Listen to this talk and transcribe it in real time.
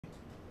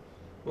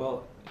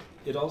Well,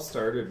 it all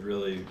started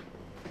really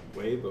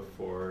way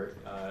before,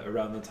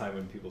 around the time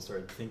when people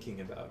started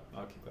thinking about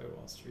Occupy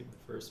Wall Street in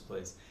the first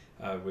place,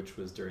 which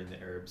was during the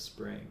Arab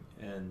Spring.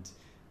 And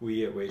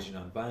we at Waging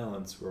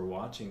Nonviolence were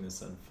watching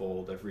this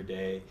unfold every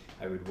day.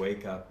 I would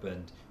wake up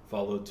and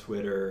follow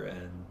Twitter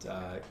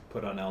and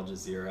put on Al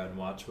Jazeera and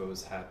watch what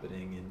was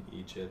happening in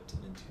Egypt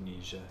and in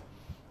Tunisia.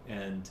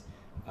 And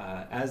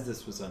as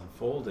this was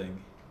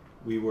unfolding,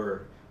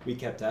 we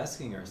kept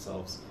asking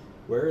ourselves,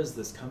 where is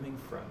this coming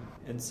from?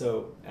 And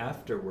so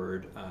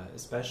afterward,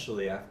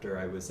 especially after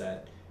I was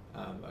at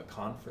a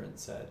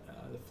conference at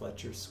the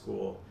Fletcher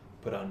School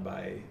put on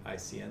by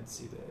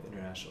ICNC, the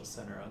International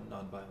Center on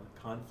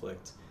Nonviolent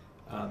Conflict,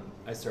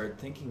 I started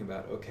thinking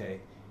about,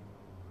 okay,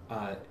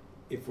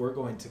 if we're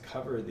going to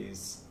cover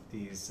these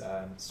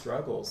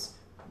struggles,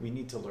 we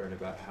need to learn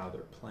about how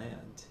they're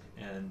planned.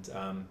 And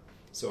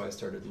so I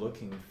started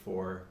looking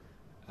for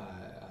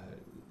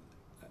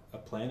a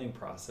planning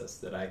process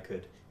that I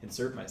could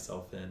insert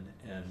myself in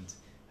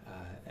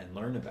and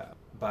learn about.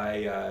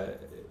 By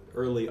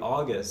early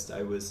August,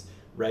 I was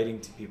writing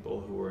to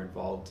people who were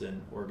involved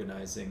in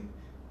organizing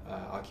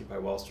Occupy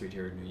Wall Street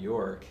here in New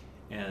York,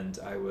 and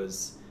I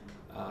was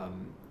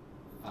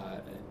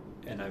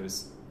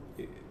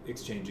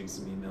exchanging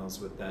some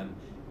emails with them,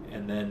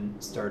 and then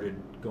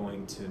started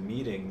going to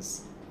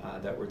meetings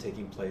that were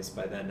taking place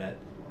by then at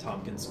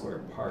Tompkins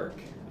Square Park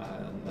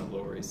on the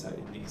Lower East Side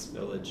in the East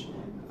Village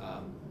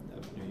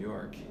of New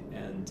York.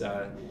 And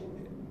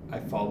I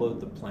followed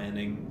the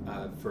planning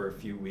for a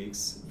few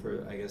weeks,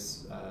 for I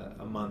guess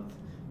a month,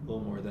 a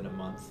little more than a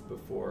month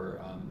before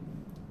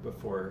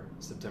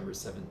September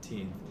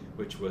 17th,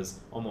 which was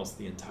almost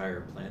the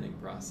entire planning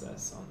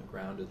process on the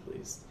ground at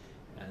least.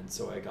 And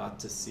so I got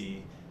to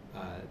see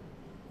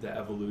the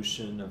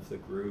evolution of the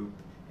group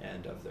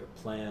and of their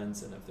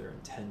plans and of their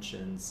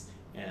intentions,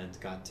 and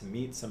got to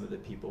meet some of the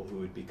people who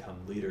would become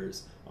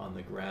leaders on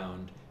the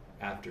ground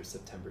after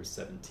September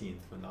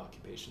 17th when the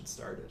occupation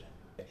started.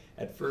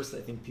 At first, I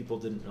think people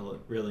didn't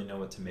really know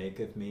what to make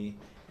of me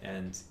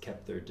and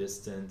kept their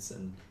distance,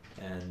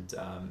 and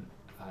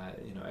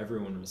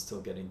everyone was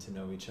still getting to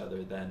know each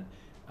other then.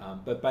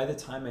 But by the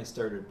time I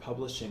started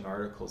publishing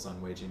articles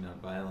on Waging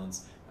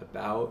Nonviolence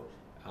about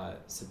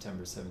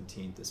September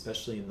 17th,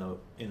 especially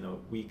in the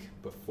week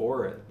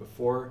before it,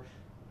 before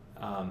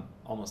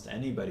almost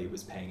anybody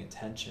was paying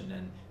attention,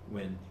 and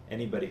when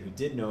anybody who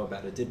did know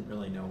about it didn't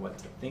really know what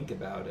to think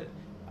about it,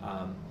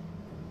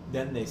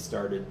 then they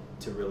started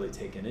to really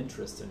take an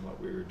interest in what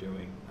we were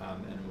doing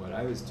and what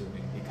I was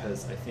doing,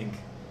 because I think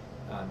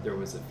there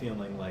was a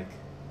feeling like,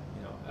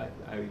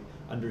 I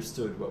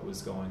understood what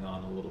was going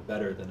on a little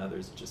better than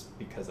others just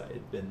because I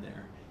had been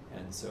there.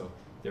 And so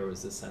there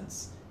was a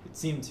sense, it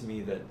seemed to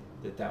me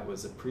that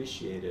was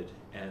appreciated,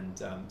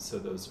 and so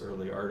those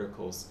early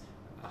articles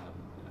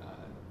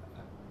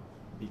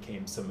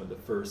became some of the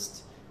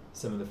first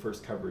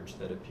coverage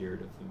that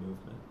appeared of the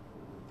movement.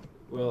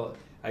 Well,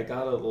 I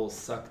got a little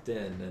sucked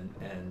in,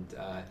 and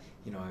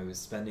I was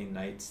spending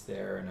nights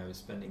there, and I was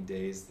spending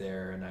days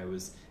there, and I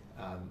was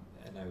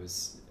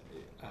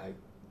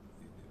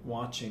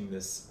watching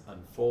this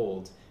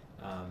unfold,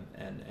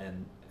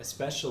 and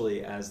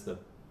especially as the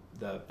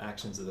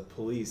actions of the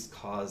police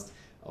caused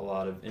a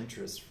lot of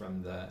interest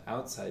from the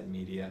outside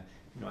media.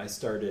 I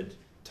started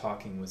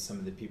talking with some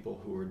of the people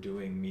who were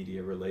doing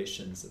media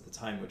relations at the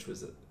time, which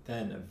was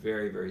then a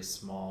very, very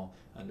small,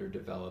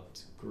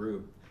 underdeveloped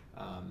group,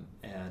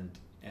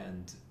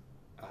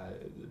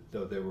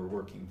 though they were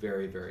working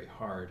very, very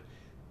hard,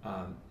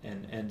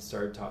 and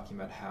started talking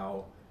about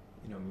how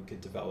we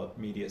could develop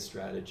media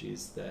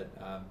strategies that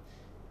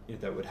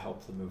that would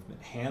help the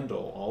movement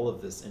handle all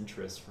of this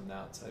interest from the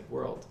outside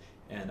world.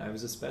 And I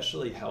was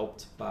especially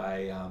helped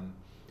by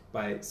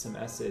some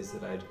essays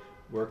that I'd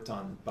worked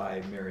on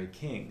by Mary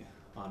King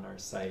on our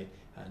site,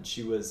 and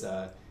she was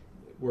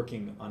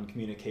working on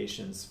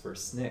communications for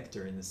SNCC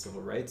during the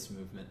Civil Rights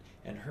Movement,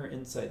 and her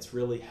insights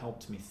really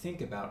helped me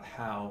think about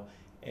how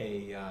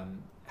a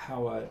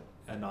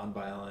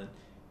nonviolent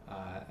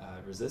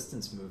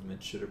resistance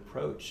movement should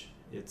approach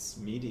its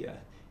media,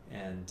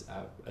 and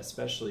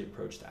especially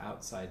approach the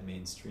outside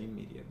mainstream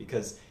media,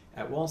 because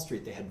at Wall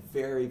Street they had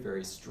very,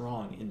 very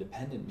strong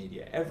independent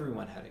media.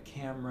 Everyone had a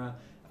camera,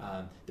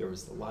 there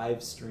was the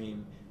live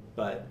stream,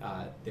 but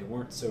they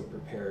weren't so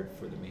prepared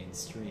for the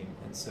mainstream.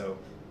 And so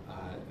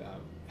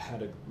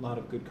had a lot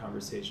of good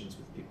conversations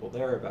with people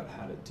there about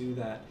how to do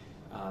that.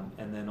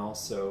 And then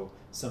also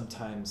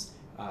sometimes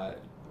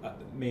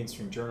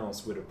mainstream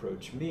journalists would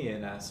approach me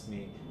and ask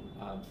me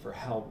for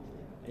help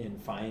in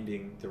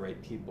finding the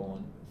right people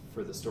and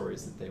for the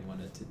stories that they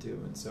wanted to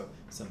do. And so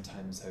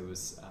sometimes I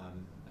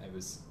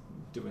was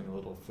doing a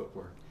little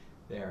footwork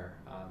there,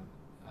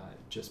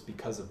 just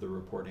because of the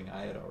reporting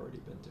I had already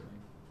been doing.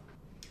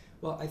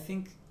 Well, I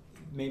think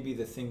maybe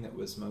the thing that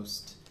was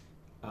most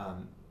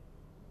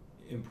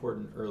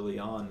important early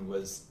on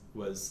was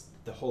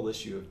the whole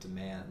issue of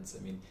demands.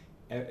 I mean,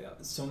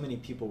 so many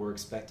people were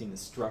expecting the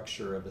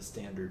structure of a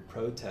standard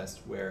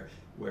protest where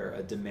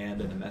a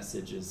demand and a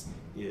message is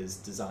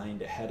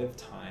designed ahead of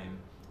time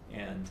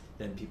and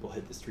then people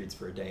hit the streets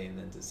for a day and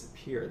then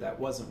disappear. That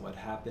wasn't what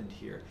happened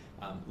here.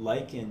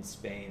 Like in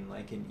Spain,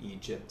 like in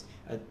Egypt,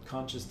 a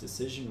conscious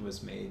decision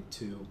was made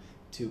to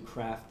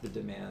craft the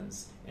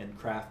demands and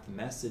craft the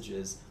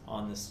messages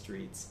on the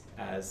streets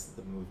as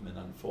the movement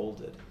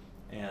unfolded.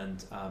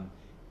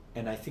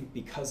 And I think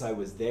because I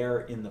was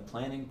there in the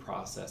planning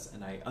process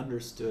and I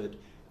understood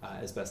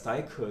as best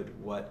I could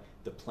what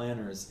the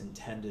planners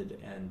intended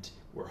and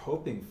were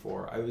hoping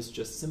for, I was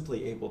just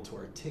simply able to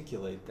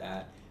articulate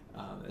that,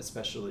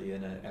 especially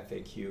in an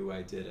FAQ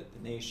I did at The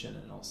Nation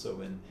and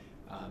also in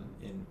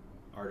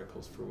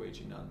articles for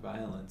Waging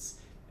Nonviolence.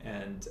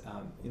 And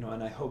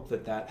and I hope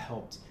that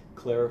helped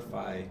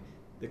clarify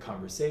the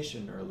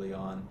conversation early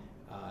on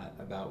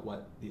about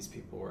what these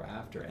people were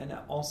after, and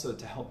also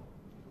to help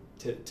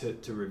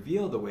to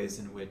reveal the ways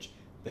in which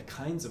the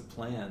kinds of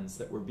plans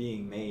that were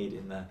being made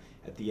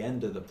at the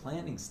end of the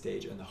planning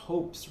stage and the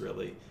hopes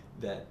really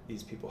that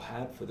these people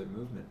had for their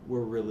movement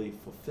were really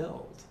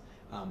fulfilled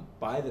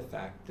by the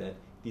fact that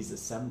these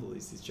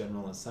assemblies, these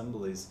general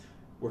assemblies,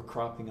 were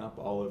cropping up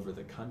all over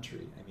the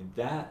country. I mean,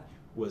 that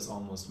was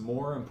almost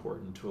more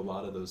important to a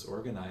lot of those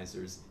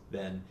organizers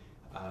than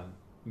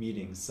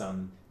meeting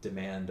some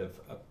demand of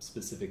a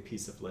specific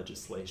piece of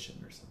legislation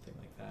or something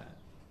like that.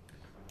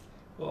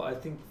 Well, I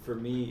think for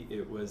me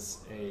it was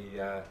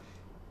a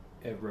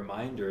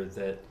reminder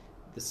that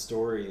the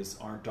stories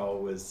aren't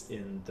always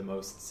in the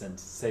most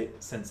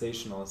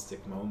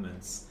sensationalistic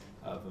moments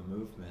of a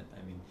movement.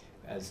 I mean,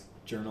 as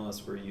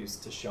journalists, we're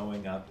used to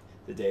showing up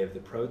the day of the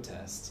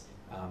protest,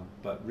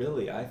 but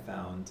really I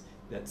found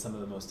that some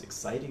of the most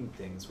exciting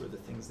things were the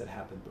things that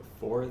happened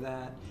before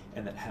that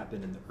and that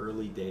happened in the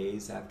early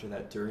days after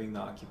that, during the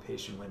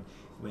occupation,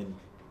 when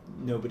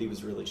nobody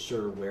was really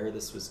sure where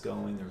this was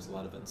going. There was a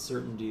lot of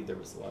uncertainty, there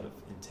was a lot of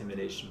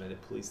intimidation by the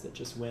police that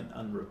just went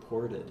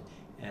unreported.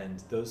 And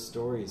those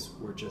stories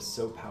were just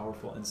so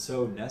powerful and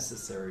so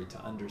necessary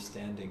to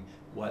understanding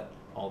what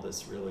all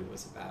this really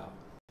was about.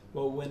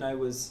 Well, when I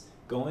was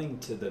going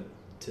to the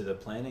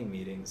planning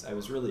meetings, I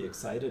was really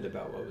excited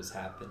about what was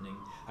happening.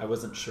 I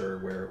wasn't sure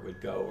where it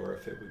would go or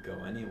if it would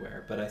go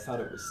anywhere, but I thought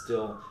it was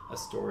still a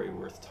story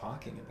worth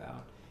talking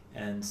about.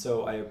 And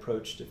so I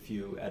approached a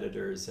few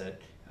editors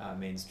at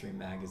mainstream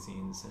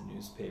magazines and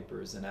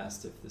newspapers and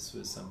asked if this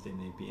was something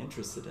they'd be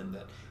interested in,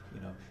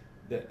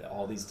 that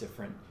all these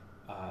different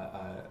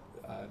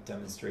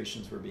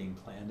demonstrations were being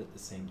planned at the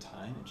same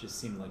time. It just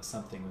seemed like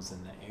something was in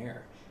the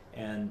air.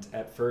 And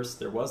at first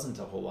there wasn't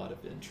a whole lot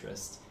of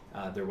interest.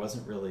 There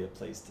wasn't really a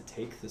place to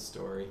take the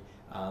story.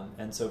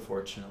 And so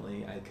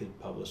fortunately I could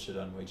publish it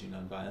on Waging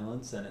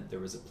Nonviolence, and there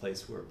was a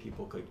place where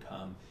people could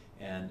come.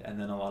 And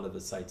then a lot of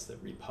the sites that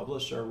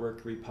republish our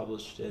work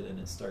republished it, and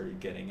it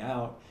started getting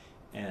out.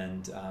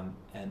 And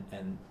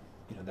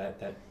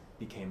that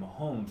became a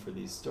home for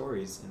these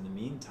stories in the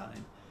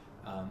meantime.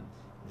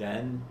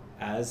 Then,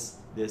 as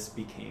this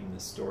became the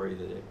story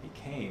that it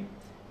became,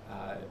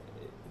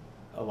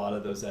 a lot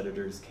of those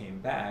editors came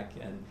back,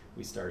 and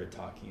we started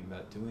talking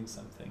about doing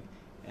something.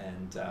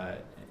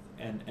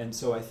 And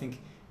so I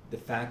think the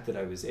fact that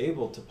I was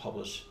able to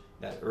publish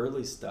that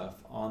early stuff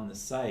on the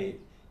site,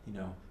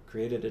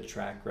 created a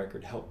track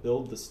record, helped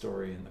build the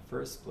story in the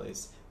first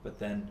place, but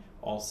then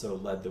also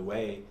led the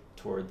way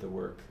toward the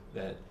work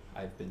that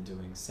I've been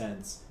doing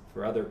since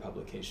for other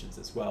publications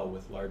as well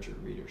with larger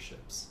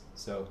readerships.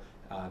 So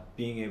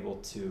being able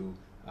to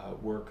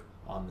work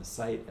on the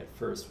site at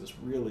first was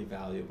really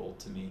valuable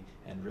to me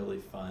and really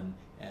fun,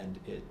 and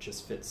it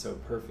just fits so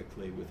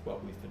perfectly with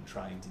what we've been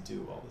trying to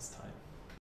do all this time.